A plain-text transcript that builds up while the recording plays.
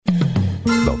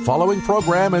following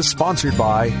program is sponsored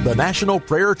by the National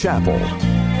Prayer Chapel.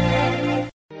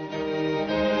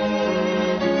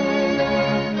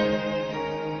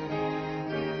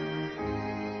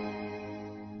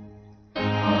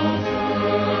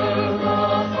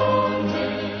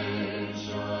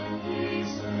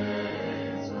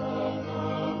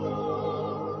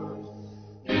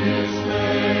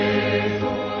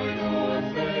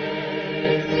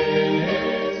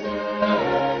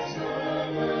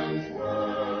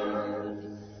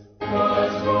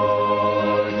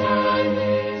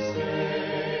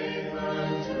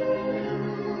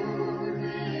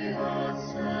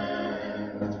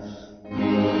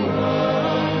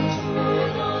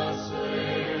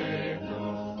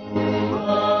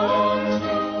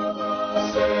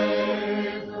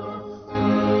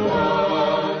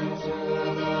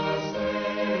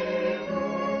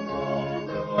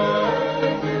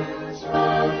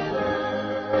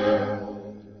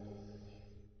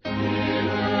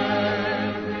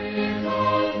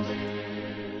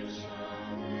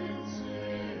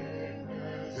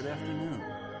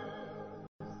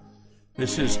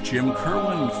 This is Jim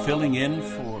Kerwin filling in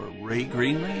for Ray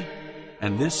Greenley,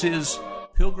 and this is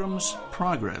Pilgrim's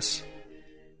Progress.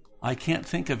 I can't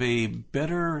think of a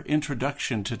better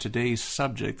introduction to today's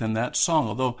subject than that song,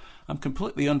 although I'm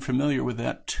completely unfamiliar with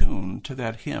that tune to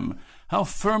that hymn. How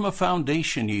firm a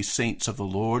foundation, ye saints of the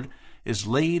Lord, is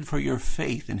laid for your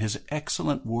faith in his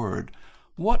excellent word.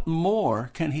 What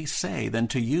more can he say than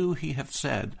to you he hath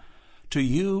said, to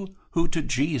you who to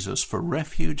Jesus for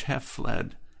refuge have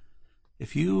fled?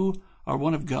 If you are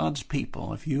one of God's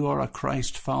people, if you are a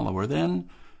Christ follower, then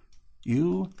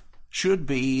you should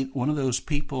be one of those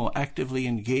people actively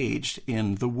engaged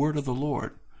in the word of the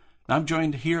Lord. I'm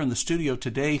joined here in the studio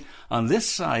today on this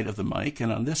side of the mic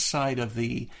and on this side of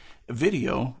the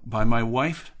video by my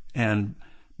wife and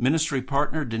ministry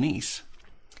partner, Denise.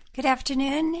 Good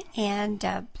afternoon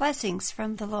and blessings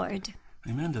from the Lord.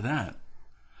 Amen to that.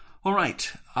 All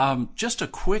right, just a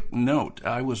quick note.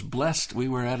 I was blessed. We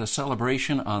were at a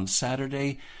celebration on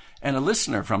Saturday, and a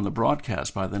listener from the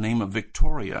broadcast by the name of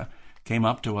Victoria came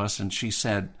up to us, and she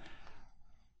said,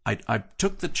 I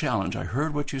took the challenge. I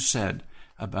heard what you said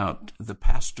about the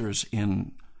pastors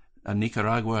in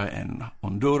Nicaragua and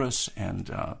Honduras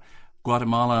and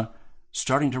Guatemala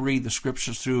starting to read the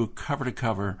scriptures through cover to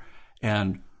cover,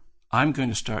 and I'm going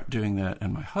to start doing that,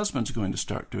 and my husband's going to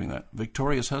start doing that.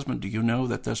 Victoria's husband, do you know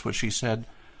that that's what she said?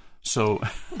 So,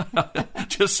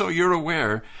 just so you're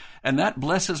aware. And that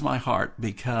blesses my heart,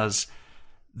 because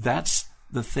that's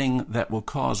the thing that will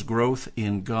cause growth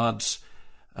in God's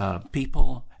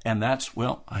people. And that's,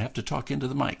 well, I have to talk into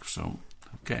the mic, so,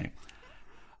 okay.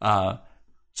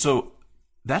 So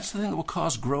that's the thing that will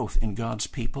cause growth in God's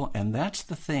people, and that's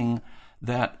the thing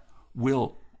that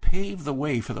will pave the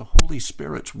way for the Holy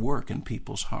Spirit's work in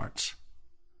people's hearts.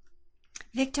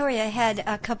 Victoria had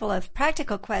a couple of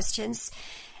practical questions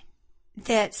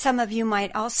that some of you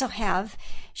might also have.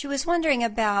 She was wondering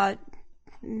about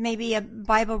maybe a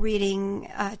Bible reading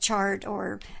chart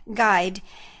or guide,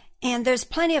 and there's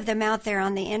plenty of them out there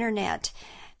on the internet,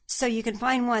 so you can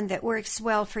find one that works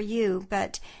well for you,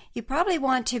 but you probably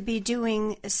want to be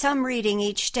doing some reading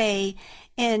each day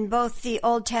in both the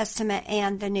Old Testament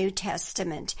and the New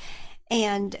Testament.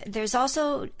 And there's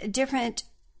also different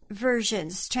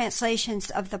versions, translations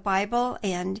of the Bible.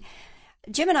 And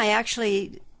Jim and I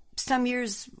actually, some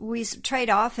years, we trade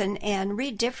off and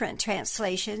read different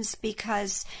translations,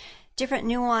 because different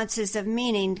nuances of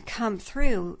meaning come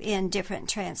through in different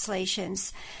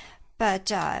translations.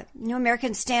 But New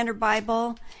American Standard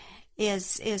Bible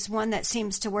is one that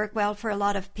seems to work well for a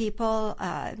lot of people.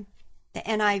 The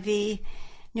NIV,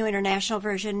 New International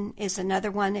Version, is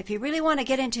another one. If you really want to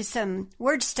get into some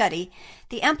word study,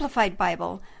 the Amplified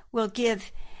Bible will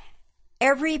give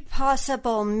every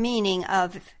possible meaning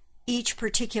of each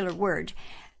particular word.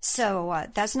 So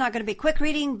that's not going to be quick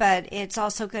reading, but it's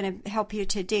also going to help you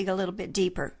to dig a little bit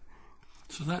deeper.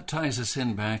 So that ties us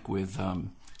in back with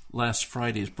last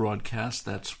Friday's broadcast.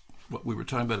 That's what we were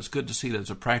talking about. It's good to see that it's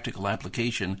a practical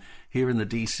application here in the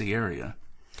D.C. area.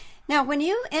 Now, when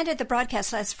you ended the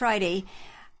broadcast last Friday,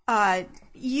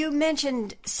 you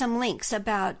mentioned some links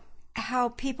about how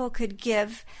people could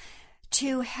give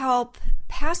to help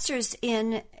pastors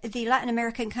in the Latin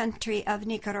American country of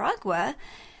Nicaragua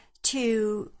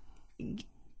to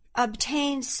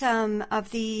obtain some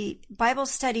of the Bible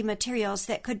study materials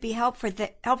that could be helpful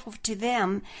to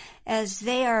them as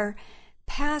they are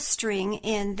pastoring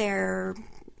in their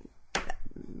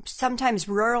sometimes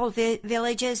rural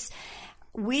villages.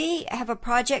 We have a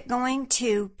project going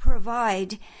to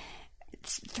provide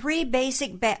 3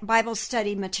 basic Bible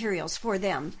study materials for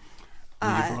them.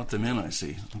 You brought them in, I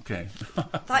see. Okay.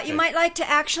 Thought you might like to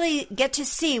actually get to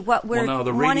see what we're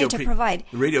wanting to provide.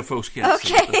 The radio folks can't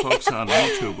see it. The folks on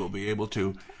YouTube will be able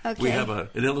to. Okay. We have an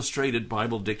illustrated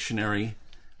Bible dictionary.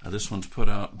 This one's put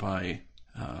out by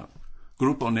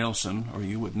Grupo Nelson, or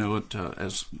you would know it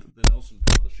as the Nelson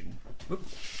Publishing.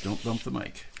 Oops, don't bump the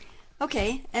mic.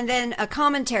 Okay, and then a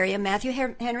commentary, a Matthew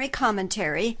Henry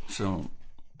commentary. So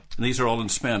these are all in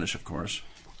Spanish, of course.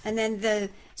 And then the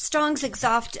Strong's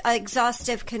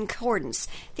Exhaustive Concordance.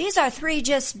 These are 3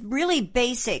 just really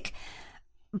basic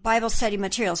Bible study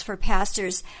materials for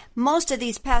pastors. Most of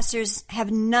these pastors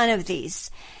have none of these.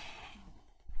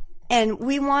 And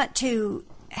we want to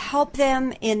help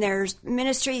them in their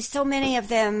ministry. So many of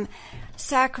them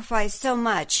sacrifice so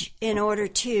much in order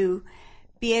to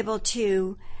be able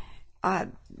to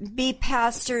be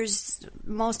pastors.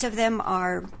 Most of them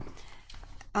are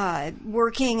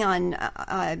working on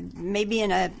maybe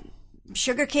in a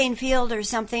sugarcane field or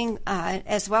something,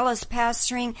 as well as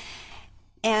pastoring,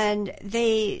 and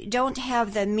they don't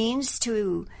have the means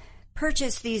to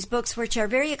purchase these books, which are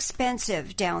very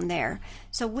expensive down there.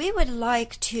 So we would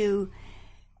like to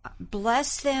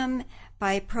bless them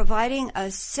by providing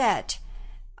a set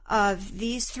of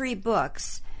these 3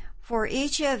 books for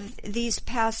each of these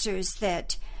pastors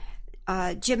that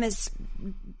Jim has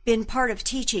been part of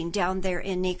teaching down there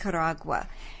in Nicaragua.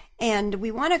 And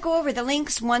we want to go over the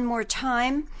links one more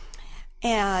time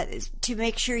to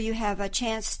make sure you have a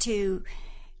chance to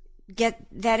get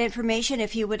that information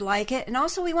if you would like it. And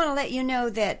also we want to let you know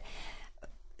that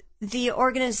the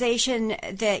organization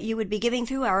that you would be giving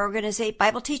through, our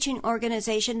Bible teaching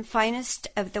organization, Finest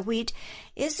of the Wheat,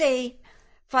 is a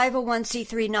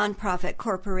 501c3 nonprofit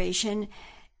corporation.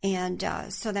 And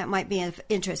so that might be of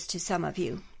interest to some of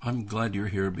you. I'm glad you're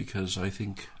here because I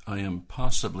think I am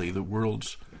possibly the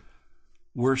world's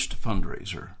worst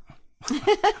fundraiser.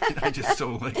 I just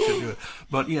don't like to do it.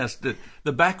 But yes,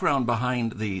 the background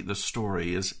behind the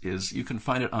story is you can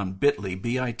find it on Bitly,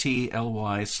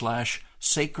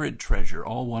 bit.ly/sacred treasure,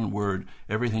 all one word,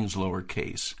 everything's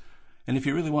lowercase. And if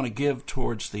you really want to give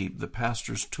towards the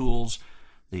pastor's tools,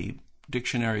 the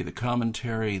dictionary, the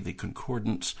commentary, the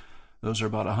concordance, those are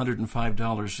about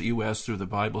 $105 U.S. through the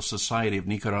Bible Society of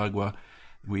Nicaragua.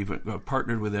 We've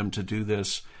partnered with them to do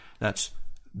this. That's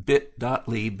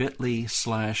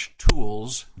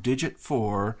bit.ly/tools, digit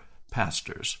 4,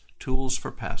 pastors, tools for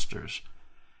pastors.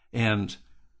 And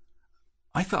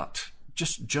I thought,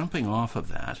 just jumping off of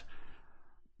that,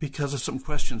 because of some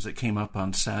questions that came up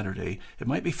on Saturday, it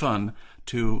might be fun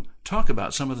to talk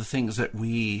about some of the things that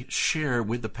we share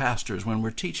with the pastors when we're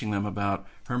teaching them about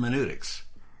hermeneutics.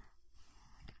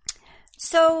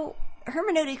 So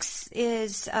hermeneutics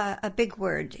is a big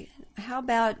word. How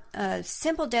about a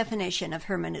simple definition of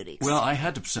hermeneutics? Well, I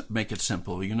had to make it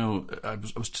simple. You know, I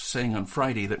was saying on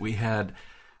Friday that we had,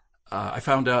 I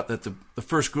found out that the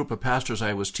first group of pastors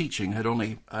I was teaching had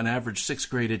only an average 6th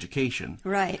grade education.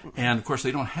 Right. And, of course,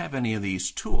 they don't have any of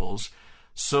these tools.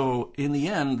 So, in the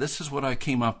end, this is what I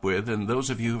came up with. And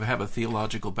those of you who have a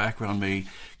theological background may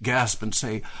gasp and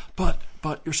say, but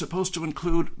you're supposed to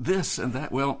include this and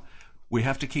that. Well, we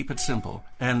have to keep it simple.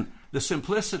 And the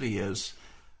simplicity is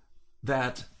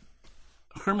that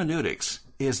hermeneutics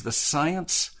is the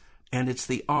science and it's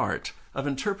the art of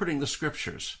interpreting the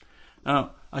Scriptures.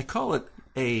 Now, I call it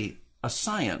a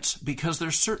science because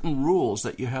there's certain rules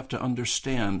that you have to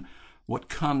understand what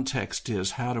context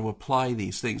is, how to apply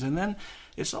these things. And then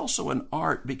it's also an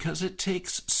art because it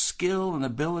takes skill and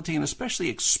ability and especially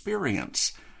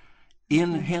experience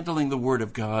in handling the Word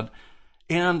of God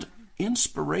and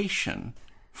inspiration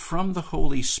from the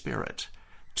Holy Spirit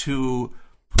to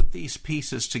put these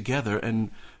pieces together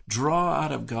and draw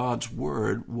out of God's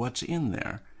Word what's in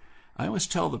there. I always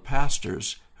tell the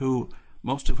pastors, who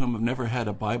most of whom have never had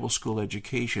a Bible school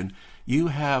education, you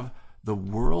have the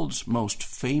world's most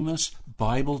famous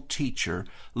Bible teacher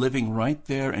living right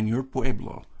there in your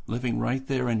pueblo, living right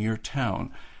there in your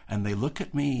town. And they look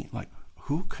at me like,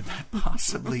 who could that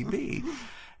possibly be?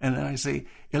 And then I say,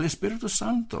 El Espíritu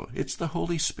Santo, it's the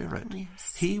Holy Spirit.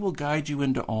 Yes. He will guide you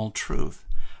into all truth.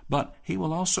 But he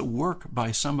will also work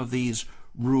by some of these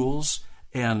rules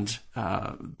and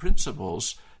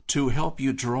principles to help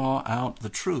you draw out the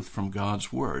truth from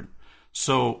God's Word.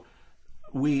 So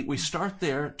we start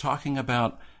there talking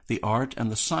about the art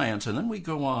and the science, and then we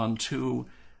go on to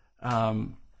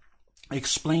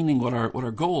explaining what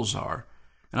our goals are.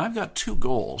 And I've got 2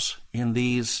 goals in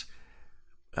these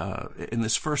in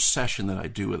this first session that I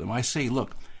do with them. I say,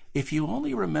 look, if you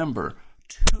only remember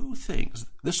 2 things,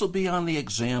 this will be on the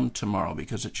exam tomorrow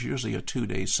because it's usually a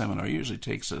 2-day seminar. It usually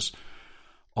takes us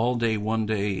all day, one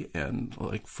day, and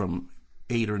like from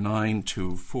 8 or 9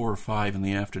 to 4 or 5 in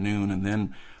the afternoon, and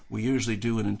then we usually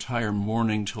do an entire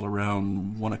morning till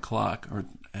around 1 o'clock,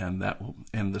 and that will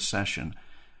end the session.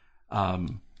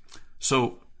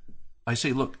 So I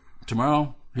say, look,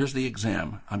 tomorrow, here's the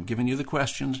exam. I'm giving you the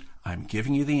questions. I'm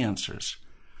giving you the answers.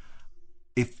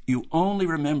 If you only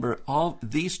remember all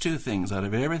these two things out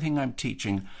of everything I'm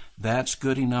teaching, that's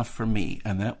good enough for me,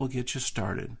 and that will get you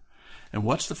started. And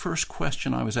what's the first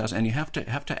question I was asked? And you have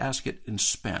to ask it in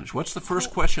Spanish. What's the first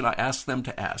question I asked them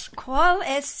to ask? ¿Cuál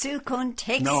es su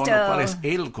contexto? No, ¿cuál es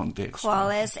el contexto?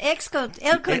 ¿Cuál es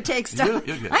el contexto?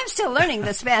 I'm still learning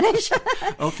the Spanish.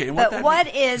 Okay. And but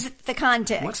what is the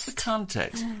context? What's the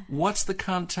context? What's the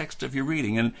context of your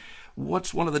reading? And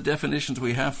what's one of the definitions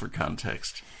we have for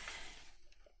context?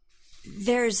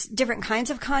 There's different kinds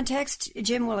of context.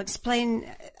 Jim will explain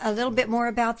a little bit more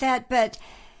about that. But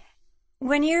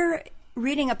when you're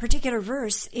reading a particular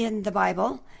verse in the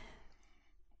Bible,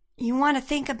 you want to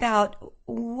think about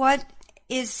what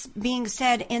is being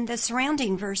said in the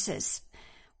surrounding verses.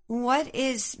 What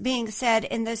is being said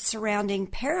in the surrounding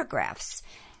paragraphs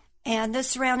and the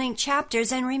surrounding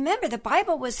chapters? And remember, the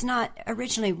Bible was not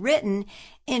originally written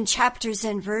in chapters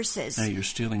and verses. Now you're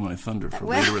stealing my thunder for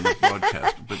later in the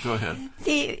broadcast, but go ahead.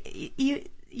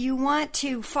 You want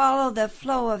to follow the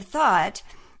flow of thought,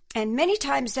 and many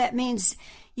times that means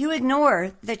you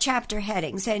ignore the chapter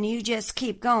headings and you just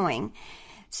keep going.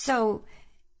 So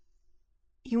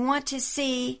you want to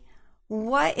see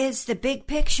what is the big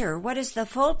picture, what is the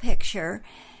full picture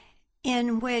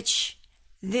in which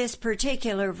this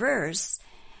particular verse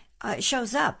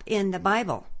shows up in the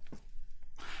Bible.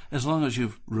 As long as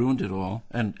you've ruined it all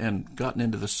and gotten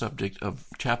into the subject of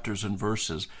chapters and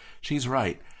verses, she's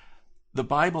right. The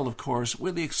Bible, of course,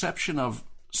 with the exception of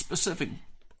specific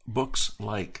books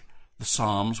like the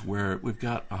Psalms, where we've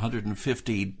got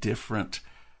 150 different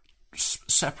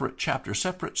separate chapters,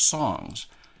 separate songs,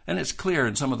 and it's clear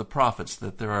in some of the prophets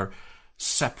that there are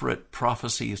separate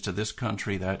prophecies to this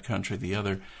country, that country, the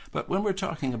other. But when we're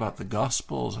talking about the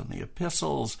Gospels and the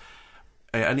epistles,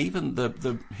 and even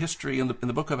the history in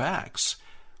the book of Acts,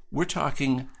 we're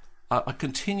talking a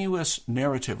continuous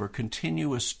narrative or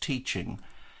continuous teaching,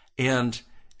 and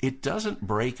it doesn't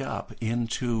break up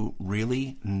into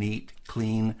really neat,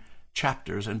 clean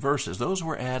chapters and verses. Those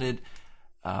were added.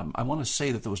 I want to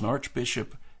say that there was an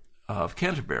Archbishop of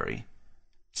Canterbury,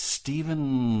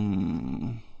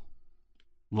 Stephen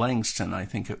Langston, I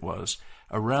think it was,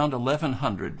 around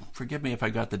 1100. Forgive me if I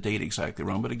got the date exactly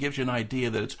wrong, but it gives you an idea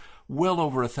that it's well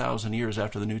over 1,000 years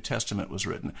after the New Testament was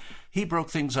written. He broke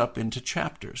things up into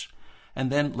chapters. And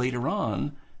then later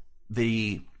on,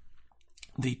 the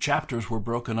chapters were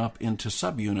broken up into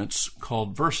subunits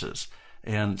called verses.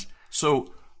 And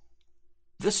so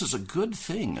this is a good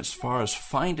thing as far as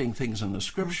finding things in the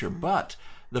Scripture, but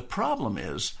the problem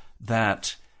is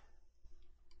that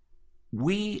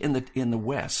we in the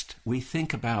West, we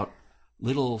think about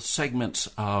little segments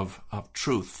of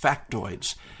truth,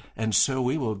 factoids, and so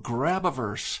we will grab a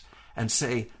verse and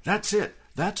say, that's it,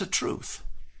 that's a truth.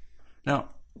 Now,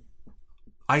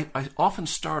 I often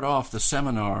start off the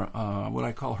seminar, what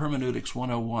I call Hermeneutics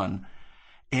 101,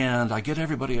 and I get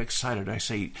everybody excited. I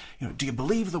say, do you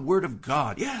believe the Word of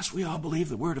God? Yes, we all believe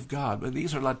the Word of God. But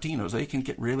these are Latinos. They can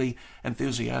get really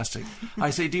enthusiastic. I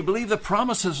say, do you believe the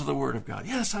promises of the Word of God?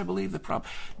 Yes, I believe the promise.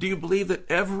 Do you believe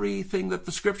that everything that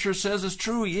the Scripture says is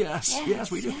true? Yes,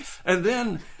 we do. Yes. And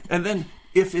then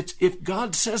if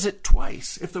God says it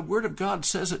twice, if the Word of God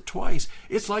says it twice,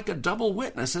 it's like a double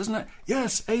witness, isn't it?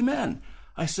 Yes, amen.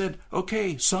 I said,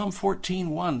 okay, Psalm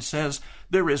 14:1 says,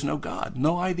 there is no God,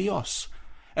 no hay Dios.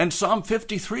 And Psalm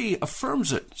 53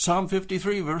 affirms it. Psalm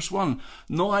 53, verse 1,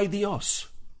 no hay Dios.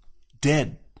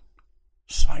 Dead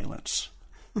silence.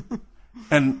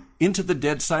 And into the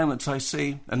dead silence I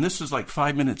say, and this is like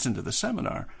 5 minutes into the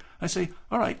seminar, I say,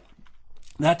 all right,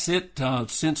 that's it.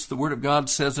 Since the Word of God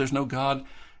says there's no God,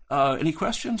 any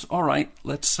questions? All right,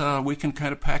 let's we can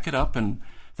kind of pack it up, and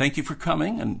thank you for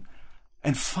coming.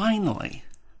 And finally,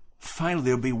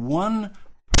 there'll be one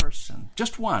person,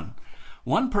 just one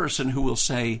person who will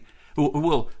say, who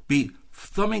will be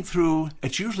thumbing through,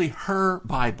 it's usually her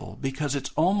Bible, because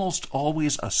it's almost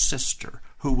always a sister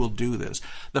who will do this.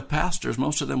 The pastors,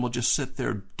 most of them will just sit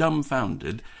there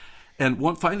dumbfounded, and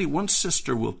finally one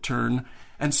sister will turn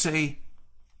and say,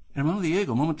 Hermano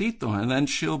Diego, momentito, and then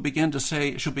she'll begin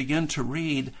to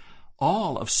read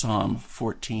all of Psalm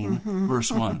 14,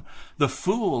 verse 1. The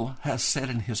fool has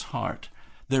said in his heart,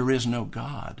 there is no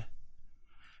God.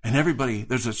 And everybody,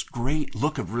 there's this great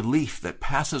look of relief that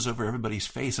passes over everybody's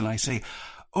face. And I say,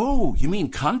 oh, you mean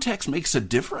context makes a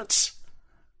difference?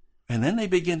 And then they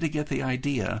begin to get the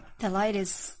idea. The light is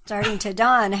starting to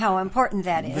dawn how important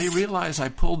that is. They realize I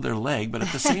pulled their leg, but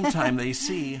at the same time they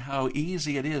see how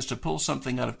easy it is to pull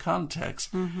something out of context,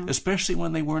 especially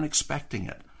when they weren't expecting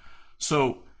it.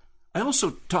 So I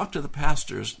also talked to the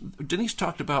pastors. Denise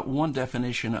talked about one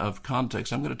definition of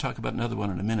context. I'm going to talk about another one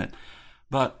in a minute.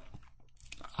 But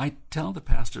I tell the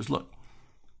pastors, look,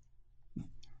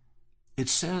 it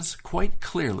says quite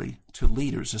clearly to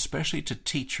leaders, especially to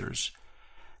teachers,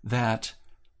 that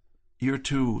you're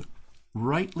to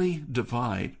rightly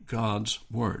divide God's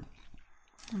word.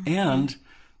 And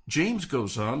James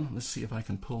goes on, let's see if I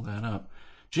can pull that up.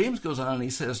 James goes on and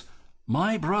he says,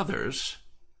 my brothers,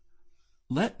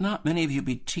 let not many of you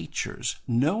be teachers,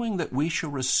 knowing that we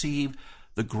shall receive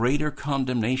the greater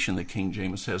condemnation, the King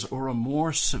James says, or a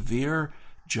more severe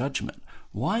judgment.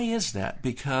 Why is that?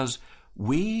 Because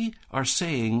we are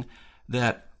saying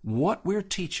that what we're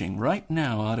teaching right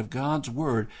now out of God's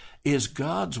Word is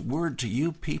God's Word to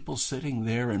you people sitting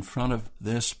there in front of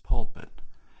this pulpit.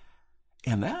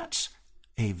 And that's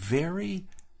a very,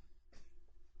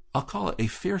 I'll call it a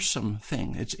fearsome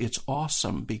thing. It's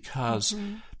awesome because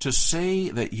to say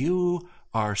that you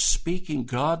are speaking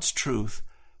God's truth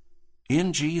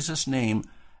in Jesus' name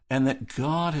and that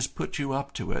God has put you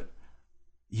up to it,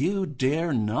 you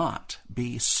dare not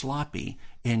be sloppy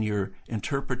in your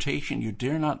interpretation. You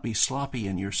dare not be sloppy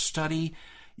in your study.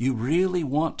 You really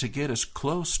want to get as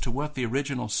close to what the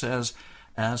original says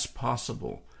as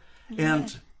possible. Yeah.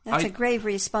 And that's a grave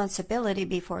responsibility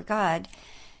before God,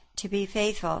 to be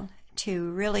faithful to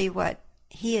really what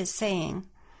He is saying.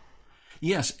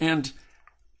 Yes, and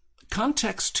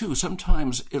context, too,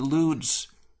 sometimes eludes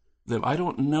them. I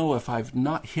don't know if I've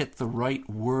not hit the right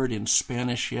word in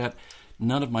Spanish yet.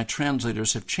 None of my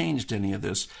translators have changed any of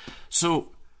this. So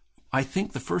I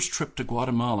think the first trip to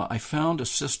Guatemala, I found a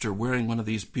sister wearing one of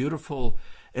these beautiful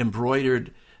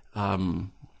embroidered,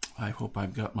 I hope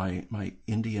I've got my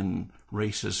Indian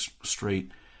races straight,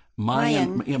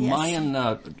 Mayan,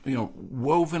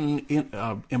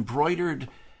 woven, embroidered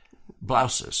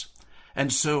blouses.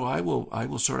 And so I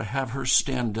will sort of have her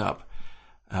stand up,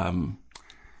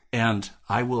 and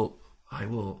I will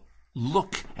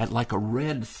look at like a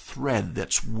red thread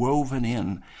that's woven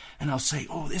in, and I'll say,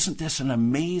 oh, isn't this an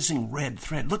amazing red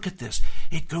thread? Look at this.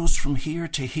 It goes from here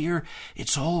to here.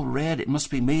 It's all red. It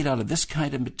must be made out of this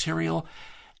kind of material.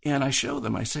 And I show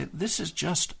them, I say, this is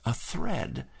just a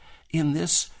thread in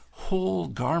this whole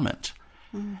garment.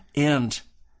 And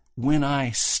when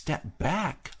I step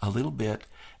back a little bit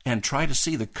and try to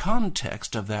see the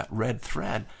context of that red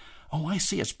thread, oh, I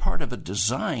see it's part of a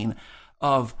design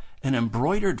of an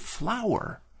embroidered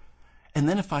flower. And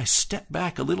then if I step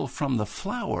back a little from the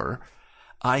flower,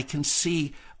 I can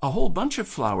see a whole bunch of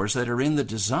flowers that are in the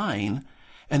design.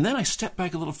 And then I step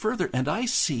back a little further and I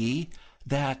see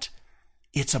that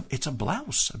it's a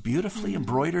blouse, a beautifully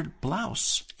embroidered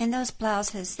blouse. And those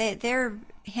blouses, their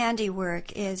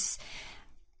handiwork is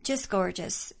just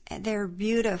gorgeous. They're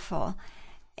beautiful.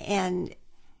 And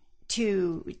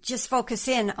to just focus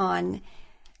in on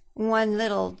one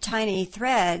little tiny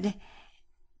thread,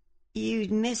 you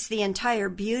miss the entire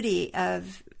beauty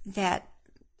of that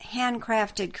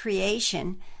handcrafted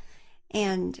creation.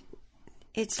 And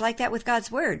it's like that with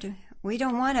God's Word. We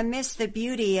don't want to miss the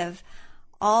beauty of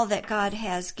all that God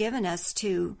has given us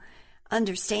to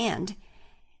understand.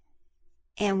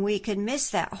 And we can miss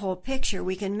that whole picture.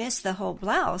 We can miss the whole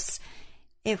blouse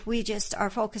if we just are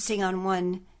focusing on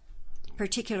one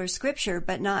particular scripture,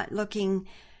 but not looking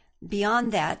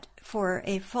beyond that for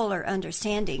a fuller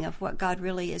understanding of what God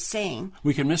really is saying.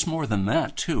 We can miss more than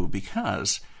that, too,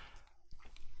 because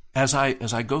as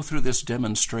I go through this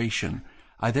demonstration,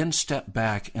 I then step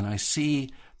back and I see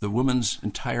the woman's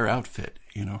entire outfit,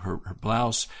 her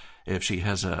blouse, if she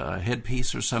has a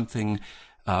headpiece or something,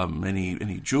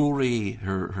 any jewelry,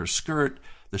 her skirt,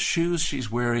 the shoes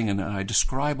she's wearing, and I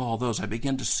describe all those. I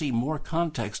begin to see more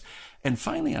context. And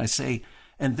finally I say,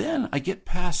 and then I get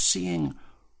past seeing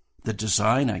the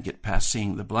design, I get past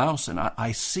seeing the blouse, and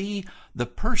I see the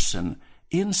person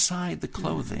inside the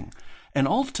clothing. And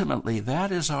ultimately,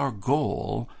 that is our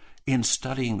goal in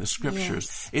studying the Scriptures.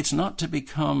 Yes. It's not to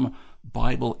become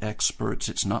Bible experts.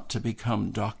 It's not to become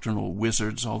doctrinal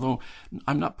wizards, although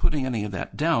I'm not putting any of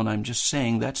that down. I'm just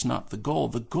saying that's not the goal.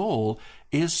 The goal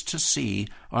is to see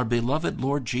our beloved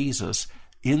Lord Jesus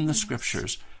in the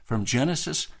Scriptures, from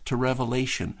Genesis to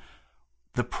Revelation.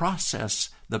 The process,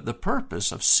 the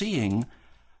purpose of seeing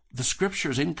the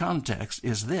Scriptures in context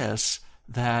is this,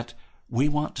 that we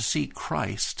want to see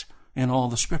Christ in all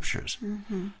the Scriptures.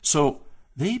 So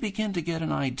they begin to get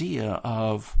an idea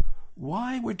of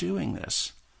why we're doing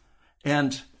this.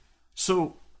 And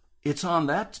so it's on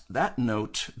that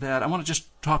note that I want to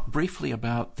just talk briefly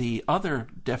about the other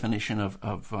definition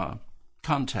of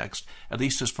context, at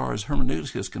least as far as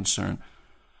hermeneutics is concerned.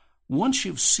 Once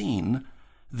you've seen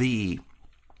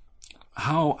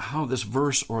how this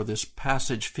verse or this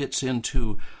passage fits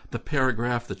into the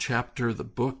paragraph, the chapter, the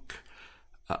book,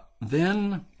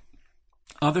 then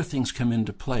other things come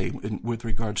into play with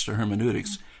regards to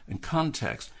hermeneutics and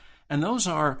context. And those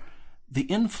are the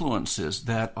influences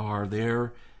that are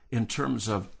there in terms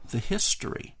of the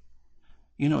history.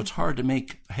 You know, it's hard to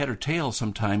make head or tail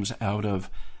sometimes out of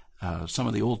some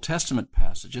of the Old Testament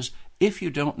passages if you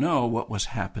don't know what was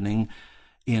happening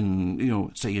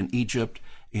in, say in Egypt,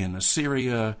 in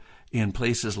Assyria, in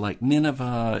places like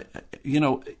Nineveh.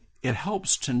 It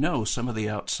helps to know some of the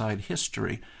outside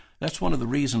history. That's one of the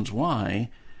reasons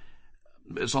why,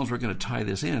 as long as we're going to tie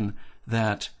this in,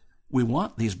 that we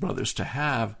want these brothers to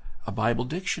have a Bible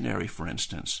dictionary, for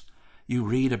instance. You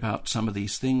read about some of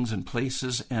these things and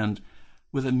places, and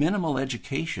with a minimal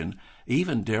education,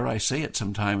 even, dare I say it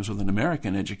sometimes, with an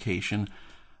American education,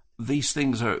 these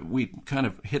things we kind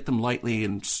of hit them lightly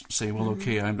and say, well,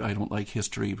 okay, I don't like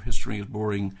history. History is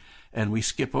boring, and we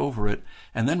skip over it.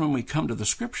 And then when we come to the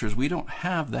Scriptures, we don't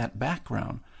have that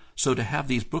background. So to have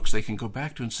these books they can go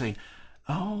back to and say,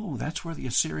 oh, that's where the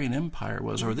Assyrian Empire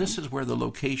was, or this is where the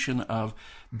location of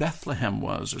Bethlehem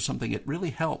was, or something. It really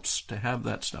helps to have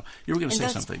that stuff. You were going to say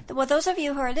something. Well, those of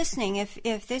you who are listening,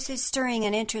 if this is stirring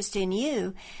an interest in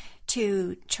you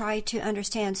to try to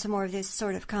understand some more of this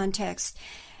sort of context,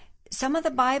 some of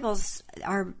the Bibles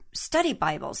are study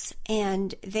Bibles,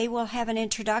 and they will have an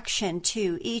introduction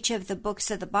to each of the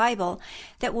books of the Bible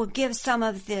that will give some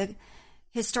of the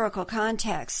historical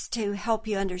context to help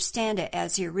you understand it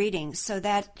as you're reading. So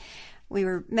that we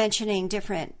were mentioning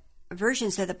different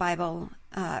versions of the Bible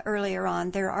earlier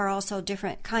on. There are also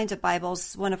different kinds of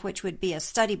Bibles, one of which would be a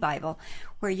study Bible,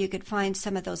 where you could find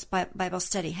some of those Bible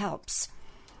study helps.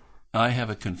 I have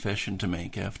a confession to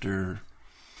make after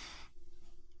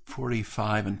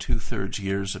 45 2/3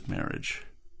 years of marriage.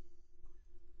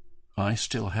 I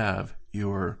still have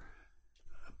your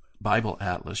Bible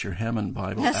Atlas, your Hammond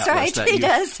Bible That's Atlas. That's right, he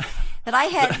does. That I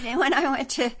had when I went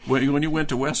to... When you went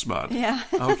to Westmont. Yeah.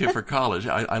 Okay, for college.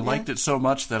 I liked it so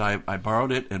much that I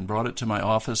borrowed it and brought it to my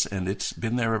office, and it's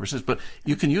been there ever since. But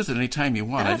you can use it anytime you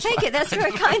want. Thank you. That's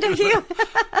very kind of you.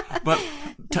 But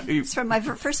it's from my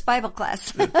first Bible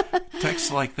class.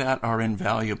 Texts like that are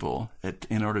invaluable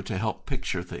in order to help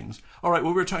picture things. All right,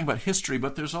 well, we were talking about history,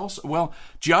 but there's also,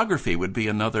 geography would be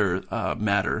another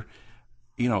matter.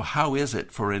 How is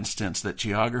it, for instance, that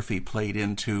geography played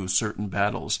into certain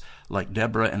battles, like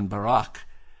Deborah and Barak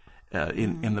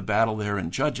in the battle there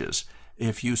in Judges?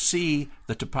 If you see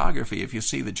the topography, if you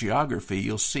see the geography,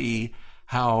 you'll see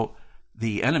how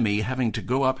the enemy having to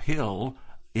go uphill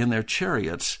in their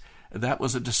chariots, that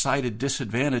was a decided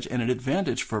disadvantage and an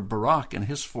advantage for Barak and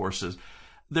his forces.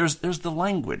 There's the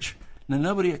language. Now,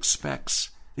 nobody expects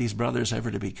these brothers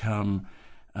ever to become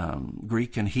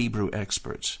Greek and Hebrew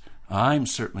experts. I'm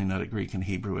certainly not a Greek and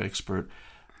Hebrew expert,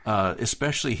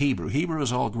 especially Hebrew. Hebrew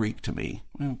is all Greek to me,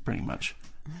 pretty much.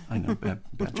 I know, bad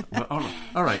joke. Well,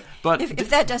 all right. But if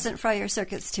that doesn't fry your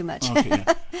circuits too much. Okay.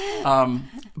 Yeah.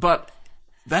 But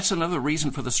that's another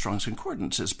reason for the Strong's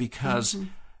Concordance, is because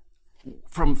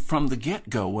from the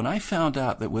get-go, when I found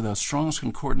out that with a Strong's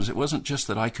Concordance, it wasn't just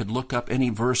that I could look up any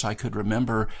verse I could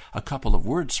remember a couple of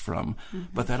words from,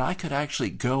 but that I could actually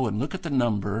go and look at the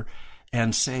number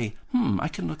and say, I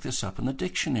can look this up in the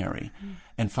dictionary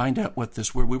and find out what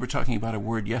this word, we were talking about a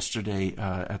word yesterday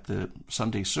at the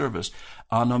Sunday service,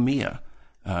 anomia,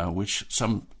 which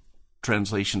some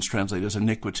translations translate as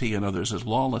iniquity and others as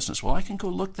lawlessness. Well, I can go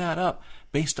look that up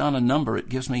based on a number it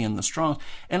gives me in the Strong's,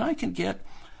 and I can get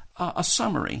a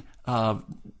summary of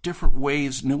different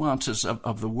ways, nuances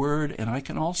of the word, and I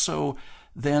can also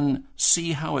then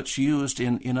see how it's used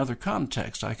in other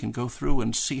contexts. I can go through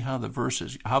and see how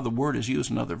the word is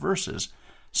used in other verses.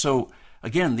 So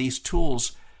again, these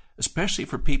tools, especially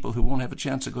for people who won't have a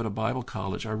chance to go to Bible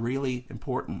college, are really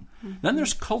important. Then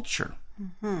there's culture.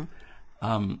 One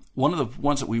of the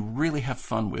ones that we really have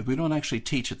fun with, we don't actually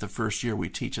teach it the first year, we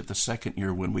teach it the second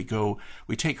year when we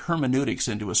take hermeneutics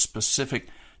into a specific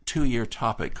 2-year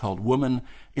topic called Woman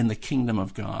in the Kingdom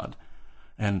of God.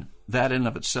 And that in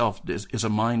of itself is a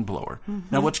mind blower.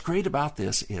 Now, what's great about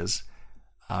this is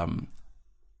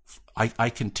I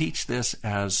can teach this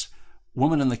as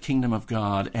Woman in the Kingdom of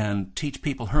God and teach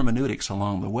people hermeneutics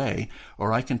along the way,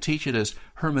 or I can teach it as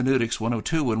Hermeneutics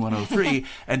 102 and 103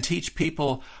 and teach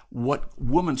people what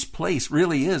woman's place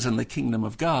really is in the Kingdom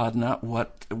of God, not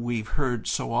what we've heard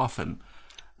so often.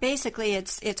 Basically,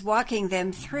 it's walking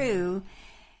them through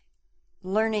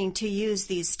learning to use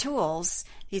these tools,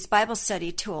 these Bible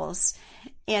study tools,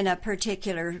 in a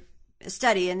particular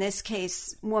study, in this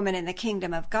case, Woman in the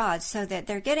Kingdom of God, so that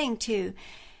they're getting to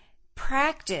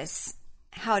practice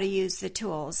how to use the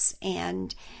tools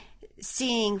and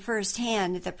seeing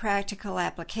firsthand the practical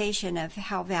application of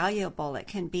how valuable it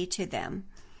can be to them.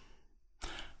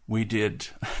 We did.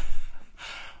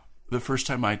 The first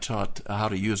time I taught how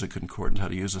to use a concordance, how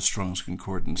to use a Strong's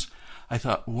Concordance, I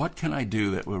thought, what can I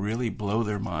do that will really blow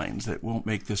their minds, that won't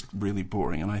make this really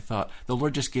boring? And I thought, the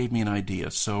Lord just gave me an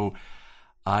idea. So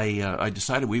I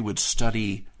decided we would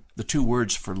study the two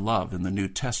words for love in the New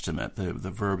Testament, the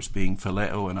verbs being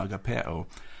phileo and agapeo.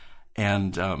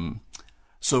 And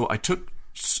so I took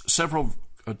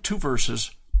two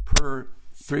verses per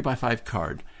 3x5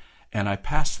 card, and I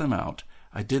passed them out.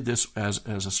 I did this as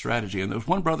a strategy. And there was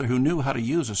one brother who knew how to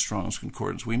use a Strong's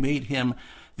Concordance. We made him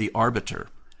the arbiter,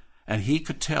 and he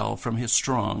could tell from his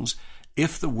Strong's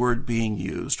if the word being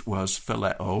used was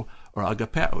phileo or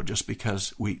agapeo, just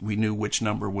because we knew which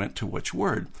number went to which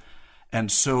word.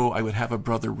 And so I would have a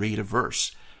brother read a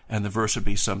verse, and the verse would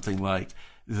be something like,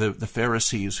 the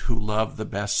Pharisees who love the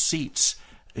best seats,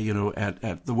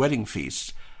 at the wedding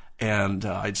feast. And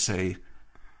I'd say,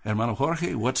 Hermano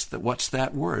Jorge, what's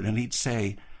that word? And he'd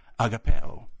say,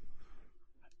 agapeo.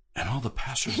 And all the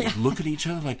pastors would look at each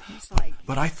other like,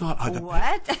 but I thought agapeo,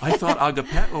 what? I thought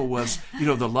agapeo was,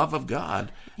 the love of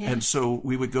God. Yeah. And so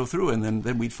we would go through, and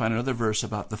then we'd find another verse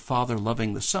about the Father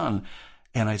loving the Son.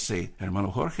 And I'd say,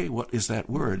 Hermano Jorge, what is that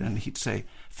word? And he'd say,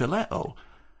 phileo.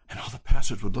 And all the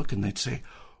pastors would look and they'd say,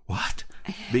 what?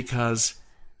 Because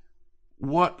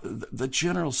what the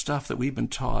general stuff that we've been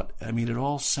taught, I mean, it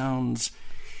all sounds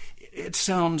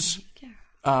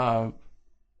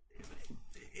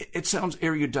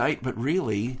erudite, but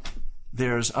really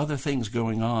there's other things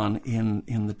going on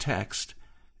in the text.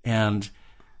 And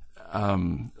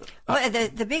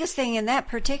the biggest thing in that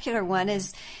particular one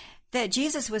is that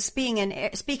Jesus was speaking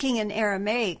in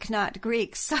Aramaic, not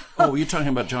Greek. So. Oh, you're talking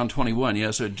about John 21,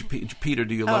 yes. So, Peter,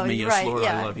 do you love me? Yes, right, Lord,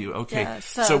 yeah. I love you. Okay, yeah,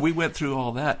 so we went through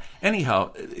all that.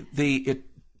 Anyhow, it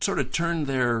sort of turned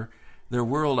their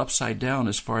world upside down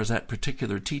as far as that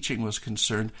particular teaching was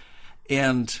concerned.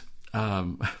 And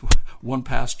one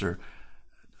pastor,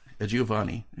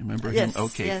 Giovanni, remember him? Yes,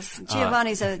 okay. Yes,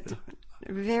 Giovanni's a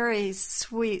very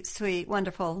sweet,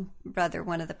 wonderful brother,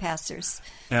 one of the pastors.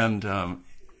 And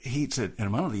he said,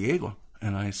 Hermano Diego.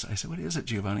 And I said, what is it,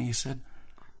 Giovanni? He said,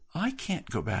 I can't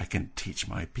go back and teach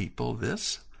my people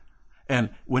this. And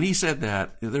when he said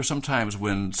that, there's some times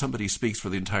when somebody speaks for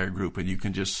the entire group and you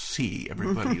can just see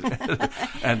everybody.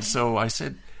 And so I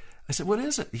said, what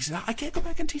is it? He said, I can't go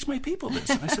back and teach my people this.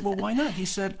 And I said, well, why not? He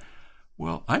said,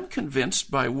 well, I'm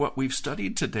convinced by what we've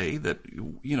studied today that,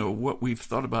 what we've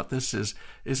thought about this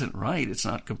isn't right. It's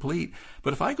not complete.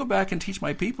 But if I go back and teach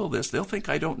my people this, they'll think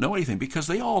I don't know anything because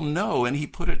they all know. And he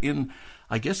put it in,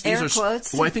 I guess these air are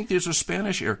quotes. Well, I think these are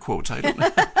Spanish air quotes. I don't know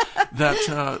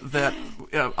that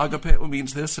agapeo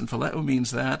means this and phileo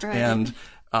means that, right. And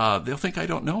they'll think I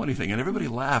don't know anything. And everybody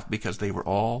laughed because they were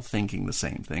all thinking the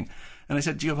same thing. And I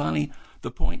said, Giovanni,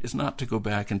 the point is not to go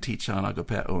back and teach on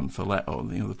agapeo and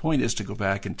phileo. The point is to go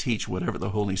back and teach whatever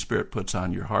the Holy Spirit puts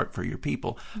on your heart for your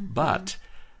people. Mm-hmm. But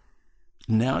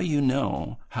now you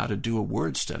know how to do a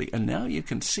word study, and now you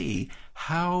can see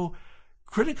how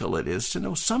critical it is to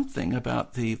know something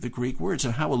about the Greek words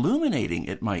and how illuminating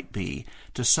it might be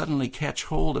to suddenly catch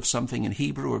hold of something in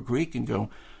Hebrew or Greek and go,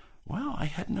 wow, I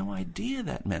had no idea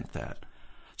that meant that.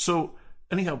 So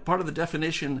anyhow, part of the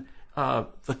definition,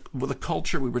 the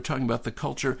culture, we were talking about the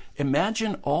culture.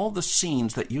 Imagine all the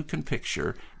scenes that you can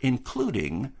picture,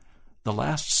 including the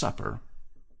Last Supper,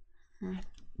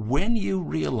 when you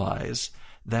realize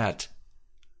that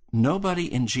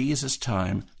nobody in Jesus'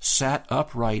 time sat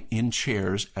upright in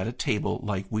chairs at a table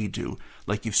like we do,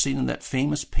 like you've seen in that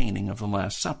famous painting of the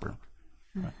Last Supper.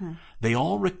 Mm-hmm. They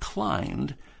all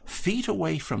reclined, feet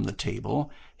away from the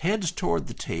table, heads toward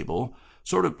the table,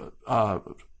 sort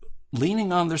of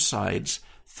leaning on their sides,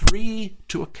 3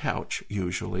 to a couch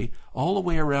usually, all the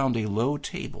way around a low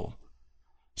table.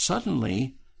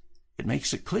 Suddenly, it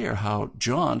makes it clear how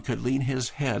John could lean his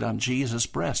head on Jesus'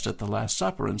 breast at the Last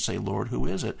Supper and say, Lord, who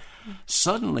is it? Mm-hmm.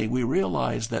 Suddenly we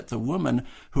realize that the woman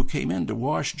who came in to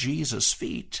wash Jesus'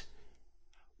 feet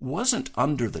wasn't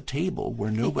under the table where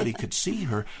nobody could see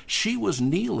her. She was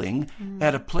kneeling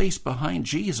at a place behind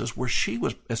Jesus where she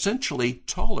was essentially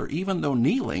taller, even though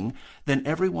kneeling, than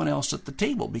everyone else at the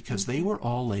table because they were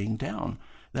all laying down.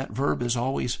 That verb is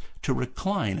always to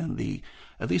recline, and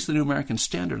at least the New American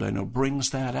Standard, I know, brings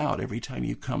that out. Every time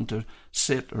you come to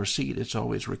sit or seat, it's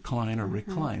always recline or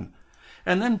recline.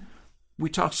 And then we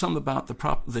talk some about the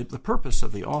purpose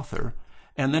of the author,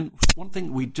 and then one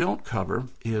thing we don't cover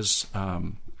is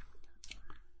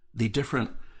the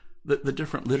different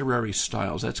literary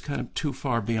styles. That's kind of too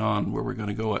far beyond where we're going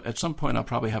to go. At some point, I'll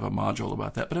probably have a module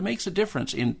about that. But it makes a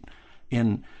difference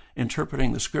in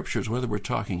interpreting the Scriptures, whether we're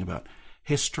talking about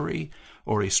history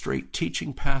or a straight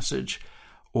teaching passage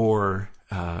or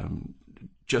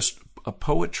just a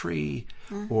poetry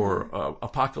or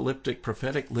apocalyptic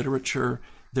prophetic literature.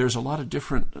 There's a lot of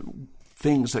different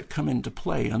things that come into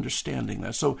play understanding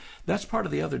that. So that's part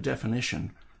of the other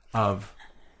definition of...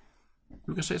 You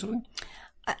going to say something?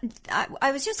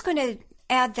 I was just going to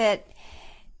add that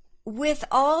with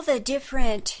all the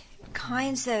different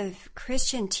kinds of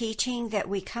Christian teaching that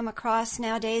we come across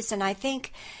nowadays, and I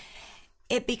think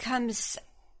it becomes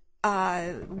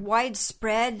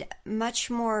widespread much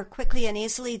more quickly and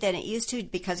easily than it used to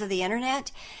because of the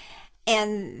internet.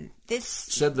 And this...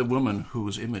 Said the woman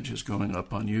whose image is going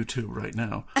up on YouTube right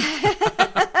now.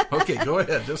 Okay, go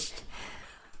ahead.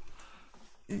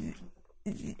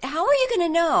 How are you going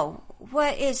to know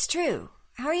what is true?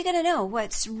 How are you going to know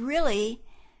what's really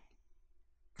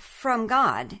from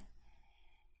God?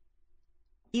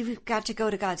 You've got to go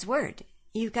to God's Word.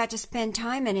 You've got to spend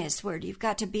time in His Word. You've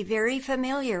got to be very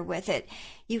familiar with it.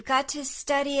 You've got to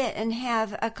study it and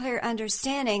have a clear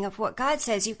understanding of what God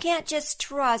says. You can't just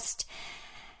trust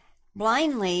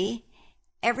blindly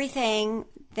everything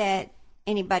that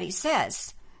anybody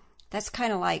says. That's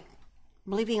kind of like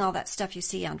believing all that stuff you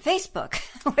see on Facebook,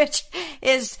 which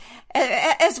is,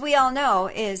 as we all know,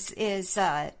 is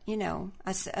a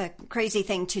crazy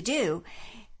thing to do.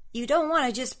 You don't want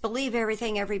to just believe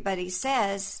everything everybody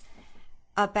says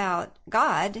about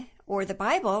God or the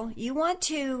Bible. You want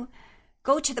to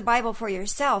go to the Bible for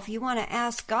yourself. You want to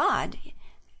ask God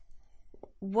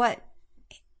what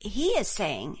He is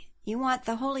saying. You want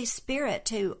the Holy Spirit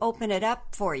to open it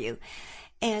up for you.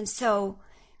 And so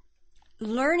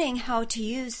learning how to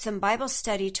use some Bible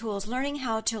study tools, learning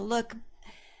how to look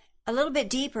a little bit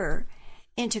deeper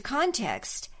into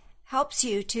context helps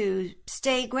you to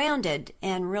stay grounded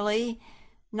and really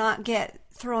not get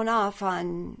thrown off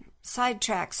on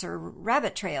sidetracks or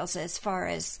rabbit trails as far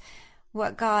as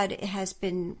what God has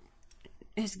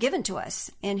given to us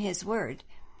in His Word.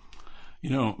 You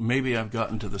know, maybe I've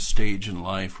gotten to the stage in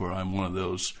life where I'm one of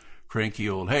those cranky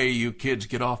old, hey, you kids,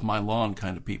 get off my lawn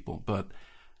kind of people. But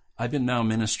I've been now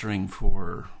ministering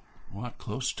for,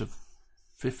 close to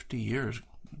 50 years,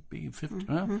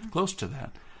 close to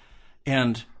that.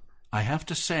 And I have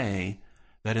to say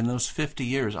that in those 50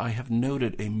 years, I have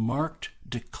noted a marked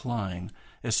decline,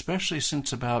 especially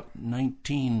since about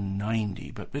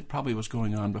 1990, but it probably was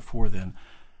going on before then,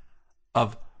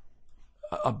 of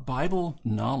a Bible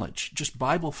knowledge, just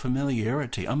Bible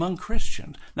familiarity among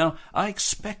Christians. Now, I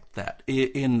expect that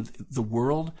in the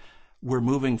world, we're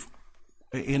moving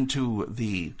into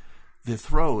the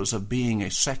throes of being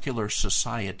a secular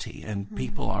society, and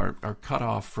people are cut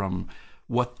off from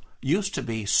what used to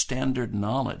be standard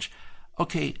knowledge.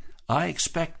 Okay, I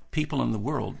expect people in the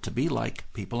world to be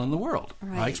like people in the world.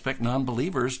 Right. I expect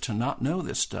non-believers to not know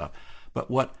this stuff.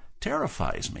 But what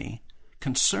terrifies me,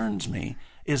 concerns me,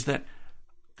 is that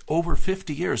over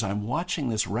 50 years, I'm watching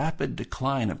this rapid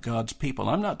decline of God's people.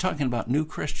 I'm not talking about new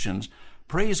Christians.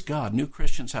 Praise God, new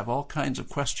Christians have all kinds of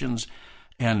questions,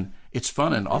 and it's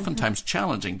fun and oftentimes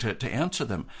challenging to answer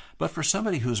them. But for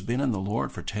somebody who's been in the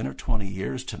Lord for 10 or 20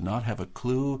 years to not have a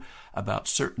clue about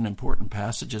certain important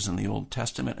passages in the Old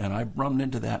Testament, and I've run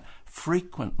into that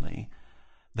frequently,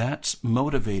 that's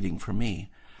motivating for me.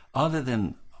 Other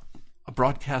than a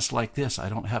broadcast like this, I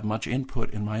don't have much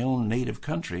input in my own native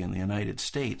country in the United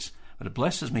States, but it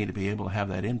blesses me to be able to have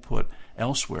that input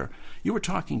elsewhere. You were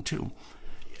talking too.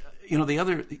 You know, the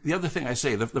other thing I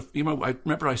say, I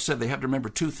remember I said they have to remember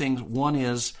two things. One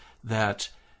is that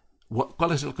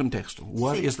 ¿cuál es el contexto?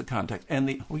 What is the context?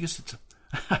 And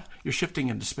you're shifting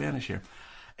into Spanish here.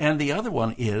 And the other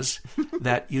one is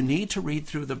that you need to read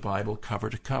through the Bible cover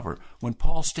to cover. When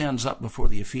Paul stands up before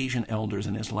the Ephesian elders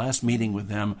in his last meeting with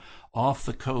them off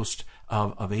the coast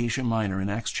of Asia Minor in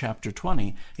Acts chapter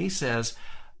 20, he says,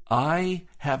 I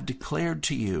have declared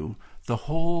to you the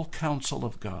whole counsel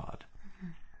of God.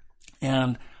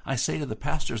 And I say to the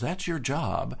pastors, that's your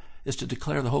job, is to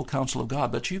declare the whole counsel of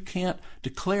God. But you can't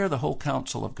declare the whole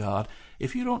counsel of God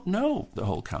if you don't know the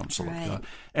whole counsel of God.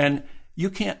 And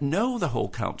you can't know the whole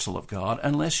counsel of God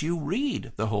unless you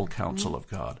read the whole counsel of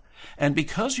God. And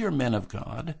because you're men of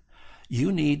God,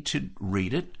 you need to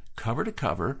read it cover to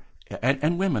cover,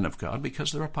 and women of God,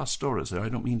 because there are pastores there. I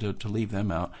don't mean to leave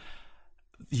them out.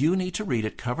 You need to read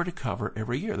it cover to cover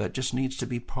every year. That just needs to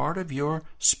be part of your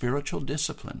spiritual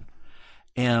discipline.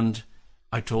 And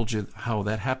I told you how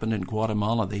that happened in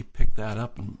Guatemala. They picked that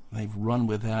up and they've run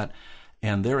with that.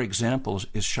 And their example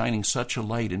is shining such a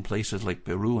light in places like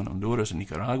Peru and Honduras and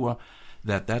Nicaragua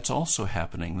that's also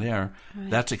happening there. Right.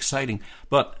 That's exciting.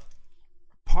 But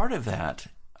part of that,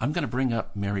 I'm going to bring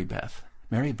up Mary Beth.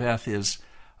 Mary Beth is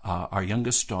our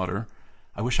youngest daughter.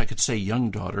 I wish I could say young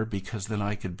daughter because then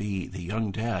I could be the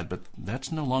young dad, but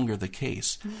that's no longer the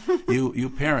case. You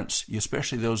parents,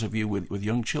 especially those of you with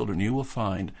young children, you will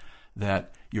find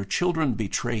that your children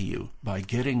betray you by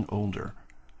getting older.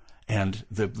 And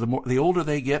the older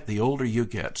they get, the older you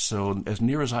get. So as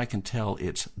near as I can tell,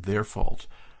 it's their fault.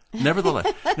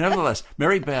 Nevertheless,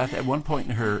 Mary Beth, at one point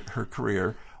in her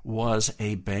career, was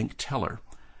a bank teller.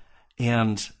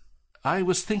 And I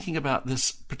was thinking about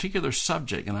this particular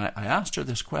subject, and I asked her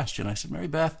this question. I said, Mary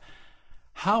Beth,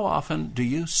 how often do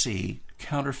you see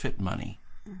counterfeit money?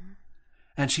 Mm-hmm.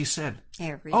 And she said,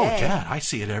 every day. Oh, Dad, I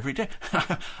see it every day.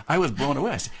 I was blown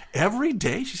away. I said, every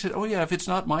day? She said, oh, yeah, if it's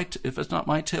not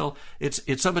my till, it's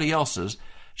somebody else's.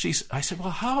 I said, well,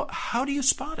 how do you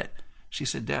spot it? She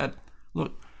said, Dad,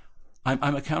 look,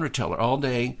 I'm a counter teller all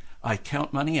day. I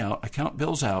count money out, I count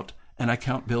bills out, and I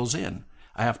count bills in.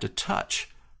 I have to touch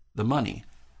the money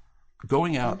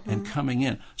going out and coming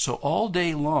in. So all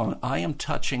day long, I am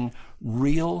touching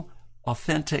real,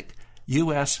 authentic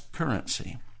U.S.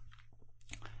 currency.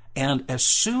 And as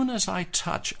soon as I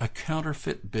touch a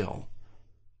counterfeit bill,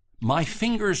 my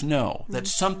fingers know that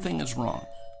something is wrong.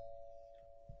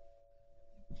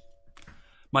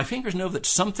 My fingers know that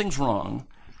something's wrong,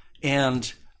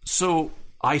 and so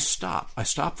I stop. I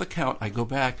stop the count. I go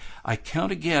back. I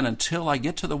count again until I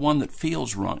get to the one that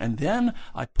feels wrong. And then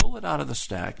I pull it out of the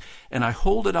stack and I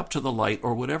hold it up to the light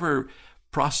or whatever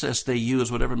process they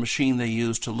use, whatever machine they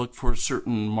use to look for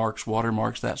certain marks,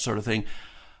 watermarks, that sort of thing,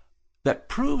 that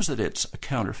proves that it's a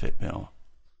counterfeit bill.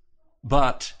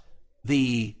 But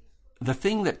the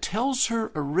thing that tells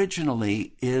her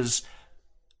originally is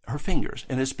her fingers,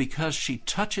 and it's because she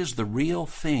touches the real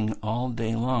thing all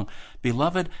day long.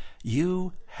 Beloved,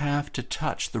 you have to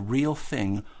touch the real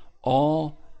thing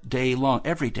all day long,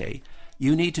 every day.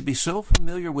 You need to be so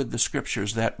familiar with the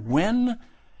scriptures that when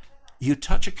you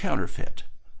touch a counterfeit,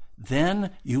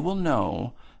 then you will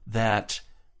know that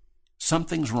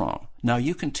something's wrong. Now,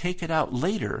 you can take it out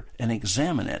later and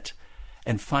examine it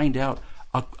and find out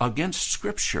against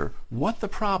scripture what the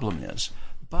problem is,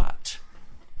 but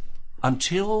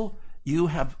until you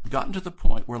have gotten to the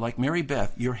point where, like Mary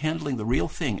Beth, you're handling the real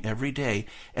thing every day,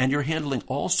 and you're handling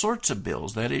all sorts of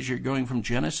bills, that is, you're going from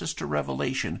Genesis to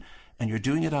Revelation, and you're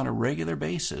doing it on a regular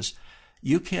basis,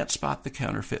 you can't spot the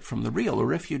counterfeit from the real.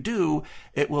 Or if you do,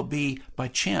 it will be by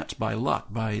chance, by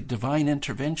luck, by divine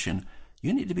intervention.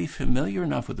 You need to be familiar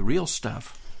enough with the real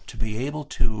stuff to be able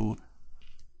to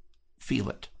feel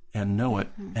it and know it,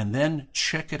 and then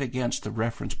check it against the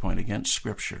reference point, against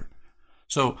Scripture.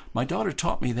 So my daughter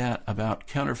taught me that about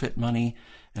counterfeit money,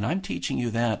 and I'm teaching you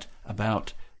that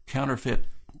about counterfeit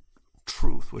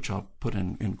truth, which I'll put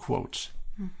in quotes.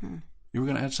 Mm-hmm. You were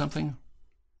going to add something?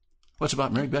 What's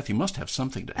about Mary Beth? You must have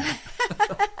something to add.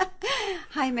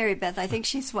 Hi, Mary Beth. I think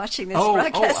she's watching this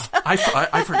broadcast.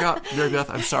 I forgot, Mary Beth.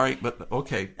 I'm sorry, but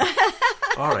okay.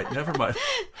 All right, never mind.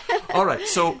 All right,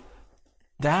 so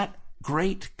that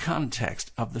great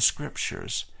context of the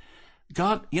Scriptures,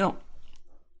 God,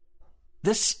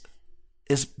 this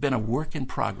has been a work in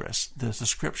progress. The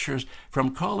Scriptures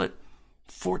from, call it,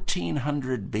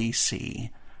 1400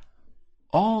 BC,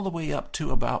 all the way up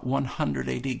to about 100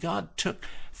 AD. God took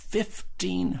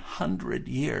 1,500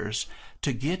 years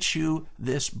to get you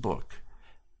this book,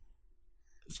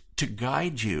 to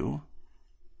guide you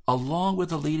along with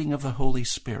the leading of the Holy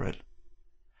Spirit.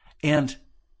 And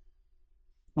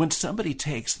when somebody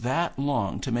takes that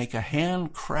long to make a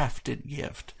handcrafted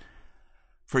gift,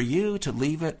 for you to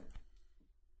leave it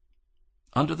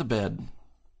under the bed,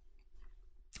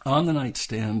 on the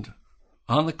nightstand,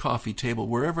 on the coffee table,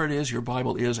 wherever it is your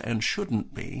Bible is and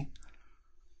shouldn't be,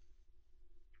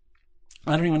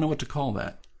 I don't even know what to call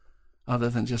that, other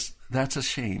than just, that's a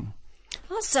shame.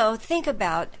 Also, think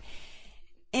about,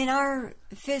 in our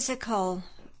physical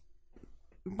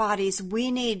bodies,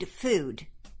 we need food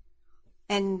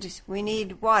and we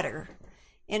need water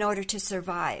in order to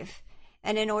survive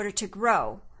and in order to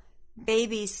grow.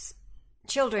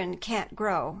 Children can't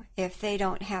grow if they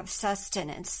don't have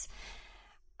sustenance.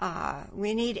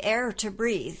 We need air to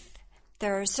breathe.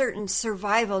 There are certain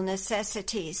survival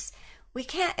necessities. We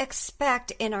can't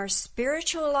expect in our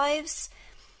spiritual lives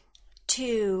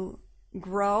to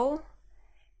grow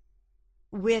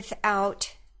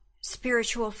without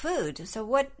spiritual food. So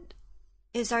what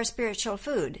is our spiritual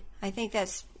food? I think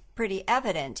that's pretty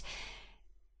evident.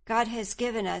 God has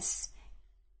given us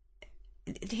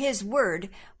his word,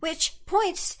 which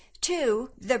points to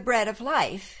the bread of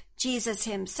life, Jesus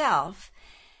himself.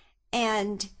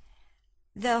 And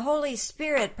the Holy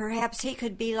Spirit, perhaps he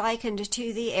could be likened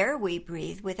to the air we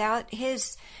breathe. Without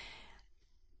his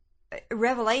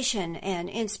revelation and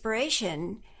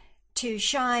inspiration to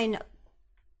shine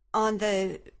on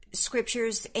the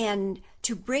scriptures and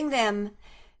to bring them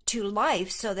to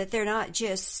life so that they're not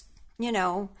just,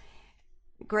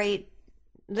 great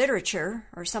literature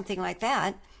or something like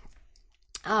that,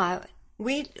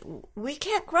 we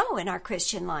can't grow in our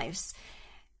Christian lives.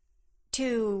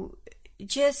 To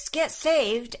just get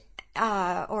saved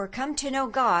or come to know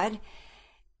God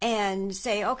and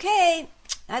say, okay,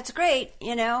 that's great,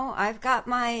 I've got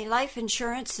my life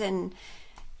insurance and,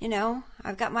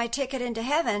 I've got my ticket into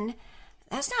heaven.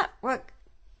 That's not what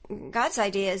God's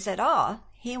idea is at all.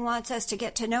 He wants us to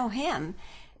get to know him.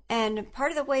 And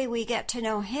part of the way we get to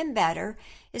know him better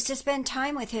is to spend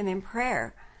time with him in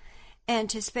prayer and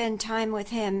to spend time with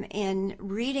him in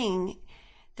reading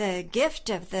the gift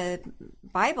of the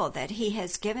Bible that he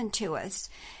has given to us.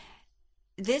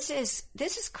 This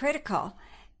is critical,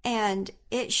 and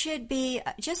it should be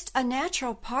just a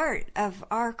natural part of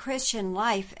our Christian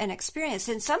life and experience.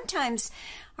 And sometimes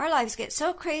our lives get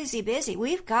so crazy busy,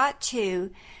 we've got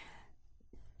to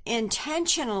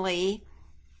intentionally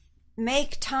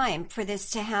make time for this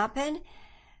to happen.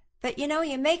 But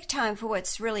you make time for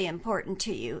what's really important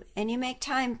to you, and you make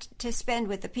time to spend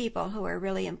with the people who are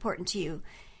really important to you.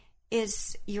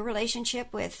 Is your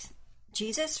relationship with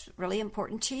Jesus really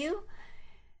important to you?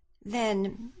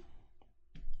 Then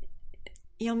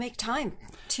you'll make time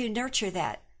to nurture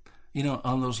that.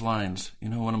 On those lines,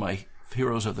 one of my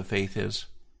heroes of the faith is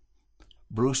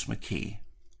Bruce McKee.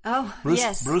 Oh, Bruce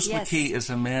yes. McKee is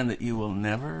a man that you will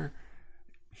never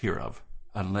hear of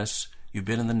unless you've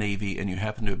been in the Navy and you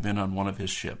happen to have been on one of his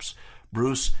ships.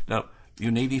 Bruce, now, you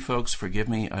Navy folks, forgive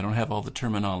me, I don't have all the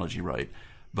terminology right,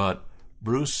 but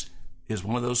Bruce is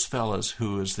one of those fellas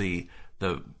who is the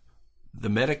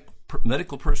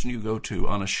medical person you go to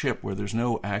on a ship where there's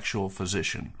no actual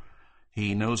physician.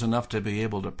 He knows enough to be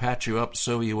able to patch you up,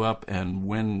 sew you up, and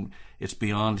when it's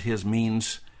beyond his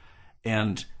means.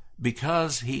 And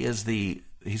because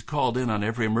he's called in on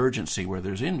every emergency where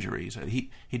there's injuries.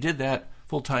 He did that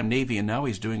full-time Navy, and now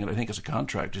he's doing it, I think, as a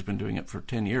contract. He's been doing it for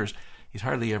 10 years. He's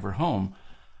hardly ever home.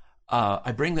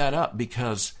 I bring that up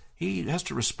because he has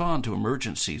to respond to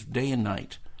emergencies day and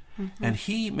night. Mm-hmm. And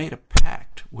he made a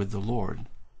pact with the Lord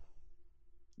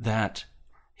that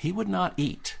he would not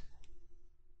eat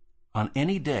on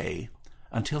any day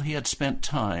until he had spent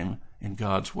time in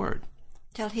God's Word.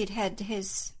 Till he'd had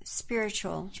his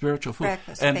spiritual food.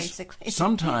 Breakfast, and basically.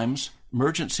 Sometimes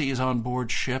emergencies on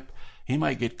board ship. He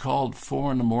might get called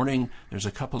 4 a.m. There's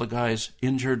a couple of guys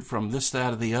injured from this,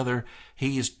 that, or the other.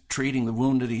 He's treating the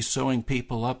wounded. He's sewing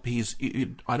people up.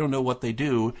 I don't know what they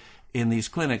do in these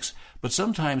clinics, but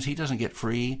sometimes he doesn't get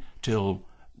free till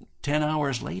 10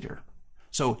 hours later.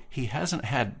 So he hasn't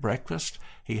had breakfast.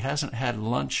 He hasn't had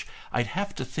lunch. I'd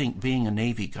have to think, being a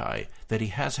Navy guy, that he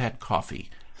has had coffee.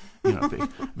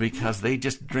 Because they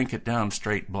just drink it down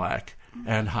straight black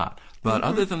and hot. But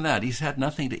other than that, he's had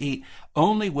nothing to eat.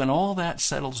 Only when all that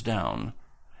settles down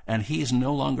and he's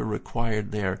no longer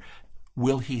required there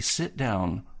will he sit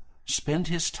down, spend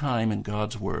his time in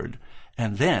God's Word,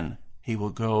 and then he will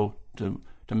go to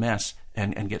mess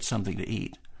and get something to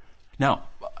eat. Now,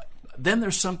 then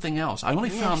there's something else. I only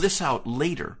found this out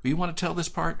later. You want to tell this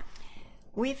part?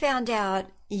 We found out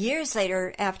years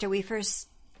later, after we first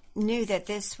knew that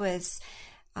this was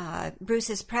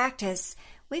Bruce's practice,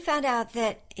 we found out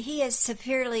that he is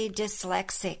severely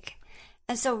dyslexic.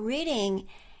 And so reading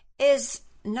is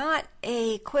not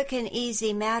a quick and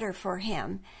easy matter for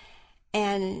him.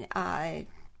 And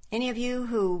any of you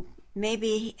who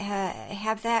maybe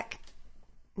have that,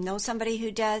 know somebody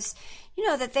who does, you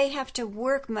know that they have to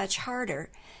work much harder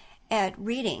at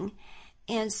reading.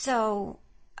 And so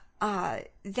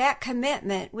that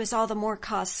commitment was all the more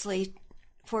costly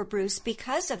for Bruce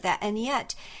because of that. And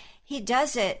yet he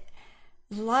does it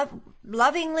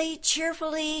lovingly,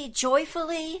 cheerfully,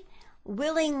 joyfully,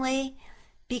 willingly,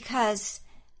 because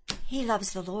he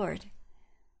loves the Lord.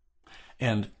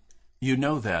 And you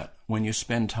know that when you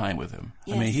spend time with him.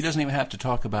 Yes. I mean, he doesn't even have to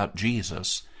talk about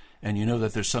Jesus, and you know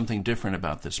that there's something different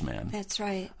about this man. That's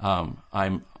right.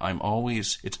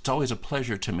 It's always a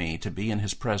pleasure to me to be in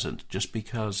his presence just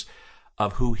because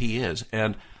of who he is.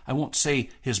 And I won't say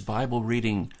his Bible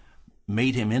reading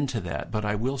made him into that, but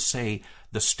I will say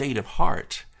the state of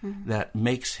heart that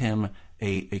makes him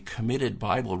a committed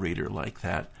Bible reader like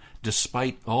that,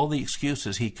 despite all the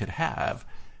excuses he could have,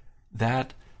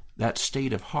 that that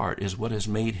state of heart is what has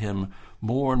made him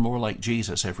more and more like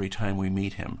Jesus every time we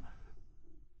meet him.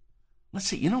 Let's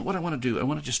see, you know what I want to do? I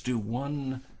want to just do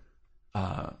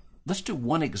let's do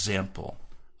one example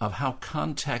of how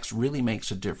context really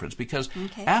makes a difference. Because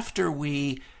after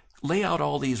we lay out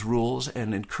all these rules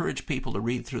and encourage people to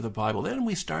read through the Bible, then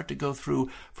we start to go through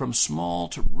from small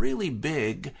to really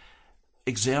big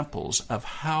examples of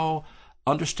how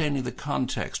understanding the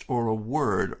context or a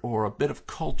word or a bit of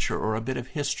culture or a bit of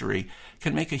history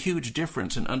can make a huge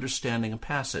difference in understanding a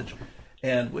passage.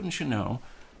 And wouldn't you know,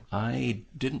 I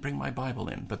didn't bring my Bible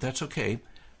in, but that's okay.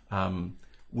 You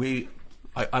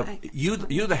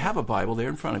that have a Bible there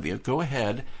in front of you, go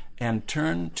ahead and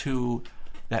turn to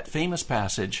that famous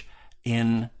passage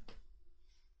in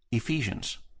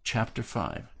Ephesians chapter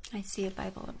 5. I see a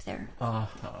Bible up there.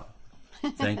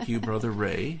 Thank you, Brother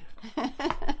Ray.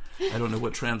 I don't know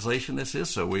what translation this is,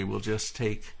 so we will just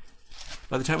take...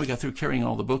 By the time we got through carrying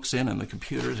all the books in and the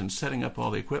computers and setting up all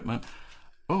the equipment,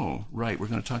 oh, right, we're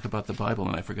going to talk about the Bible,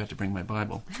 and I forgot to bring my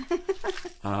Bible.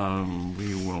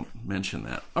 We won't mention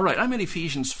that. All right, I'm in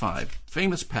Ephesians 5,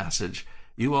 famous passage.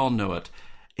 You all know it.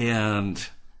 And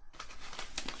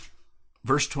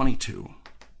verse 22,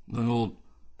 the old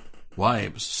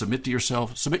wives, submit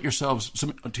yourselves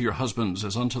to your husbands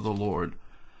as unto the Lord.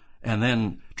 And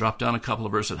then drop down a couple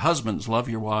of verses. Husbands, love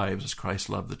your wives as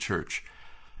Christ loved the church.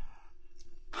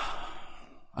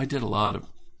 I did a lot of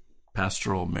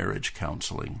pastoral marriage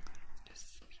counseling.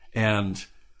 And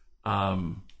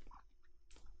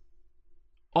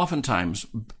oftentimes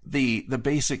the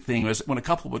basic thing was when a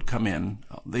couple would come in,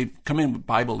 they'd come in with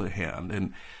Bible in hand,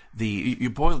 and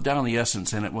you boiled down the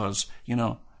essence, and it was,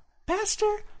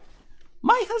 Pastor,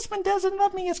 my husband doesn't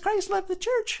love me as Christ loved the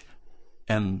church.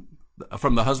 And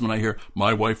from the husband I hear,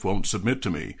 my wife won't submit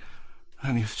to me.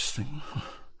 And you just think,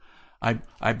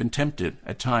 I've been tempted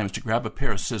at times to grab a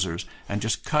pair of scissors and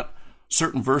just cut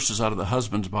certain verses out of the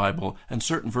husband's Bible and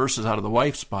certain verses out of the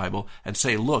wife's Bible and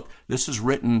say, look, this is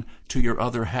written to your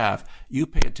other half. You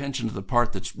pay attention to the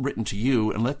part that's written to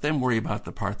you and let them worry about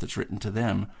the part that's written to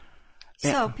them.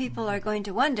 So people are going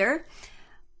to wonder,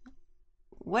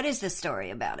 what is the story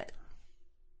about it?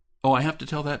 Oh, I have to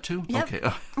tell that too? Yep.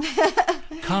 Okay.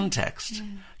 Context.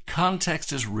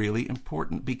 Context is really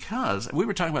important because we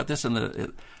were talking about this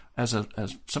as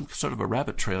some sort of a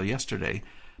rabbit trail yesterday.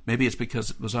 Maybe it's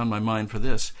because it was on my mind for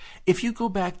this. If you go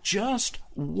back just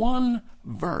one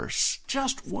verse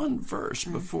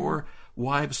before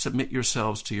wives submit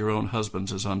yourselves to your own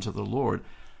husbands as unto the Lord,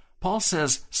 Paul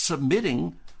says,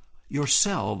 submitting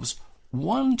yourselves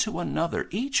one to another,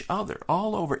 each other,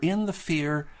 all over in the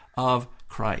fear of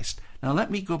Christ. Now let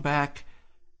me go back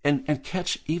and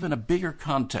catch even a bigger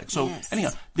context. So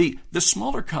anyhow, the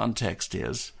smaller context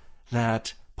is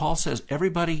that Paul says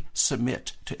everybody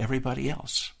submit to everybody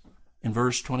else in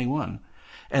verse 21.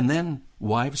 And then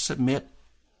wives submit,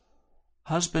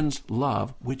 husbands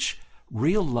love, which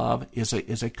real love is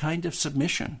a kind of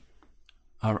submission,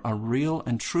 a real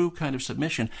and true kind of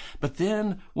submission. But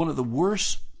then one of the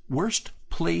worst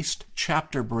placed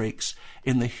chapter breaks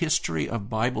in the history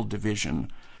of Bible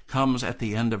division comes at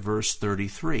the end of verse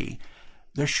 33.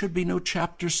 There should be no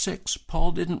chapter 6.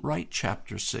 Paul didn't write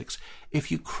chapter 6. If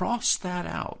you cross that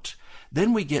out,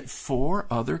 then we get 4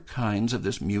 other kinds of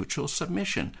this mutual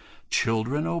submission.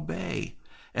 Children, obey.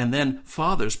 And then,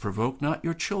 fathers, provoke not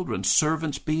your children.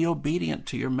 Servants, be obedient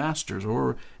to your masters,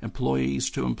 or employees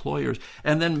to employers.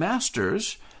 And then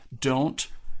masters, don't,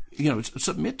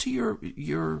 submit to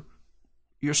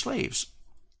your slaves.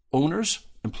 Owners,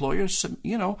 employers,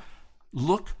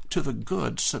 look to the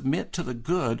good, submit to the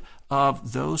good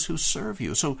of those who serve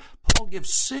you. So Paul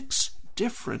gives 6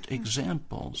 different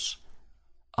examples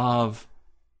of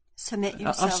submit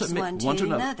yourselves one to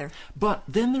another. But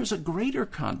then there's a greater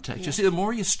context. Yes. You see, the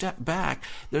more you step back,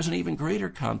 there's an even greater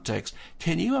context.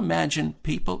 Can you imagine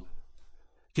people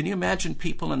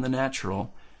in the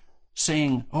natural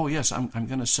saying, oh yes, I'm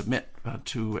going to submit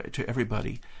to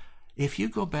everybody? If you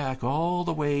go back all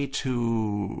the way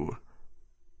to,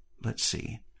 let's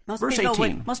see, verse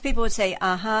 18. Most people would say,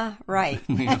 right.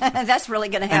 That's really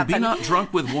going to happen. And be not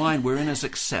drunk with wine wherein is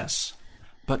excess,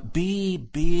 but be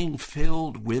being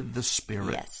filled with the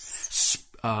Spirit. Yes.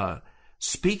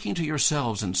 Speaking to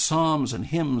yourselves in psalms and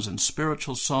hymns and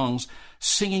spiritual songs,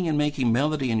 singing and making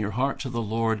melody in your heart to the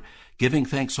Lord, giving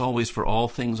thanks always for all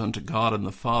things unto God and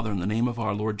the Father in the name of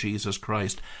our Lord Jesus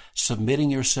Christ, submitting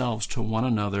yourselves to one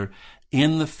another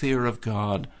in the fear of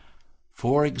God.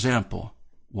 For example,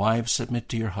 wives, submit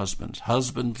to your husbands.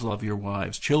 Husbands, love your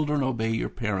wives. Children, obey your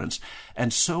parents.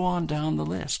 And so on down the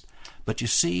list. But you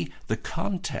see, the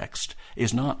context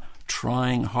is not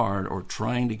trying hard or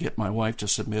trying to get my wife to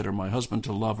submit or my husband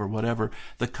to love or whatever.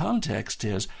 The context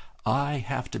is I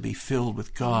have to be filled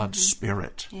with God's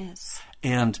Spirit. Yes.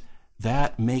 And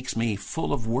that makes me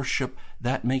full of worship.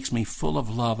 That makes me full of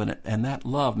love. And that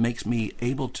love makes me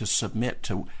able to submit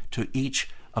to each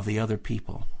of the other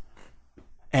people.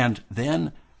 And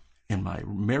then in my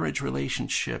marriage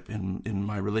relationship, in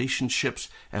my relationships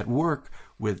at work,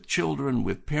 with children,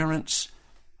 with parents,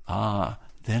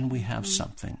 then we have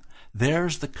something.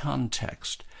 There's the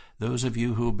context. Those of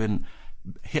you who have been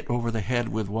hit over the head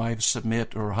with wives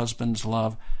submit or husbands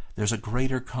love, there's a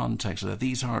greater context that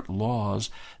these aren't laws.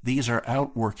 These are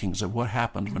outworkings of what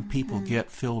happens when people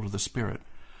get filled with the Spirit.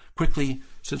 Quickly,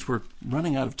 since we're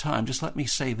running out of time, just let me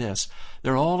say this.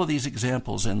 There are all of these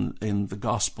examples in the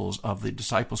Gospels of the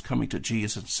disciples coming to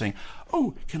Jesus and saying,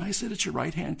 oh, can I sit at your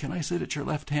right hand? Can I sit at your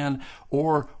left hand?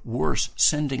 Or worse,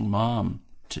 sending mom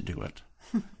to do it.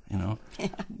 You know,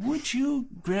 would you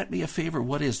grant me a favor?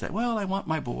 What is that? Well, I want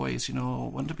my boys,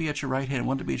 one to be at your right hand,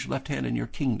 one to be at your left hand in your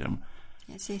kingdom.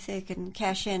 See if they can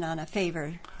cash in on a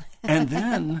favor. And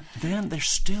then they're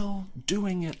still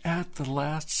doing it at the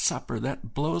Last Supper.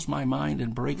 That blows my mind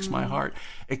and breaks my heart.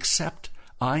 Except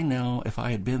I know if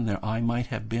I had been there, I might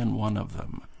have been one of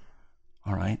them.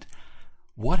 All right?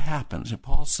 What happens? And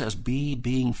Paul says,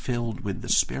 being filled with the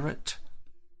Spirit.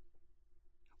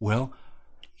 Well,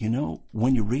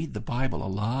 when you read the Bible, a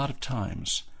lot of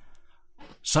times,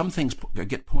 some things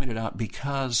get pointed out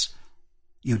because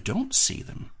you don't see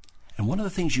them. And one of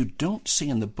the things you don't see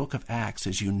in the book of Acts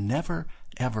is you never,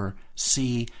 ever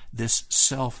see this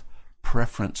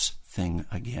self-preference thing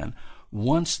again.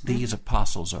 Once these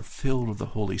apostles are filled with the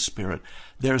Holy Spirit,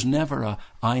 there's never a,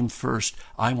 I'm first,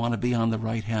 I want to be on the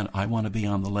right hand, I want to be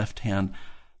on the left hand,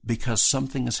 because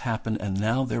something has happened and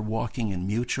now they're walking in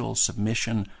mutual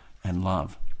submission and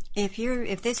love.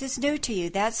 If this is new to you,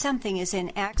 that something is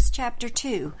in Acts chapter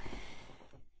 2,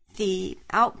 the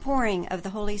outpouring of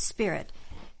the Holy Spirit.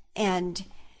 And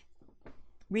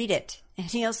read it,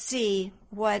 and you'll see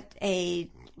what a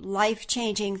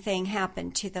life-changing thing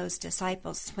happened to those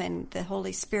disciples when the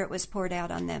Holy Spirit was poured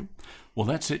out on them. Well,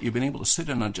 that's it. You've been able to sit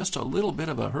in on just a little bit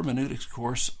of a hermeneutics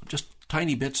course, just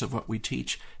tiny bits of what we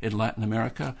teach in Latin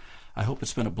America. I hope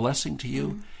it's been a blessing to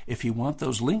you. If you want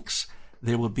those links,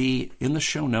 they will be in the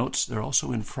show notes. They're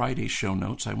also in Friday's show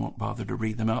notes. I won't bother to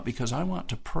read them out because I want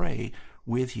to pray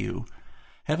with you.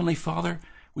 Heavenly Father,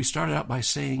 we started out by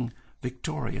saying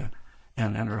Victoria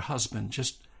and her husband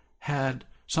just had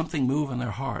something move in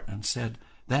their heart and said,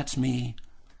 that's me.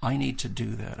 I need to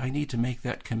do that. I need to make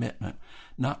that commitment,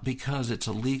 not because it's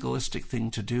a legalistic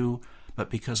thing to do, but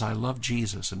because I love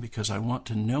Jesus and because I want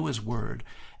to know His Word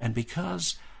and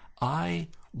because I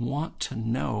want to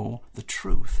know the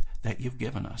truth that You've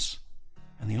given us.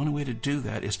 And the only way to do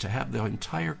that is to have the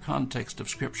entire context of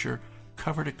Scripture,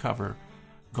 cover to cover,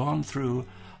 gone through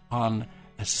on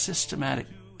a systematic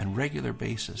and regular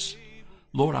basis.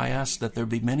 Lord, I ask that there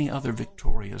be many other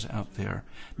Victorias out there,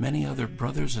 many other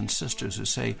brothers and sisters who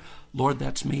say, Lord,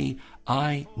 that's me.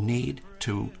 I need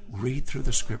to read through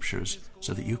the Scriptures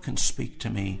so that You can speak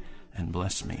to me and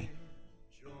bless me.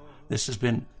 This has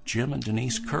been Jim and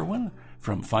Denise Kerwin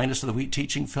from Finest of the Wheat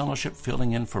Teaching Fellowship,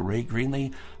 filling in for Ray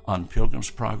Greenlee on Pilgrim's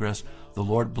Progress. The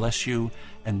Lord bless you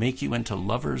and make you into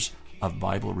lovers of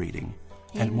Bible reading.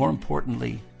 Amen. And more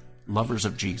importantly, lovers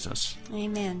of Jesus.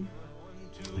 Amen.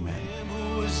 Amen.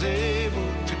 Who is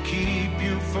able to keep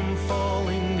you from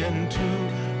falling and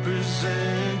to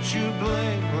present you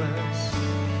blameless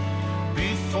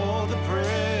before the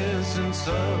presence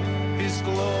of His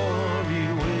glory.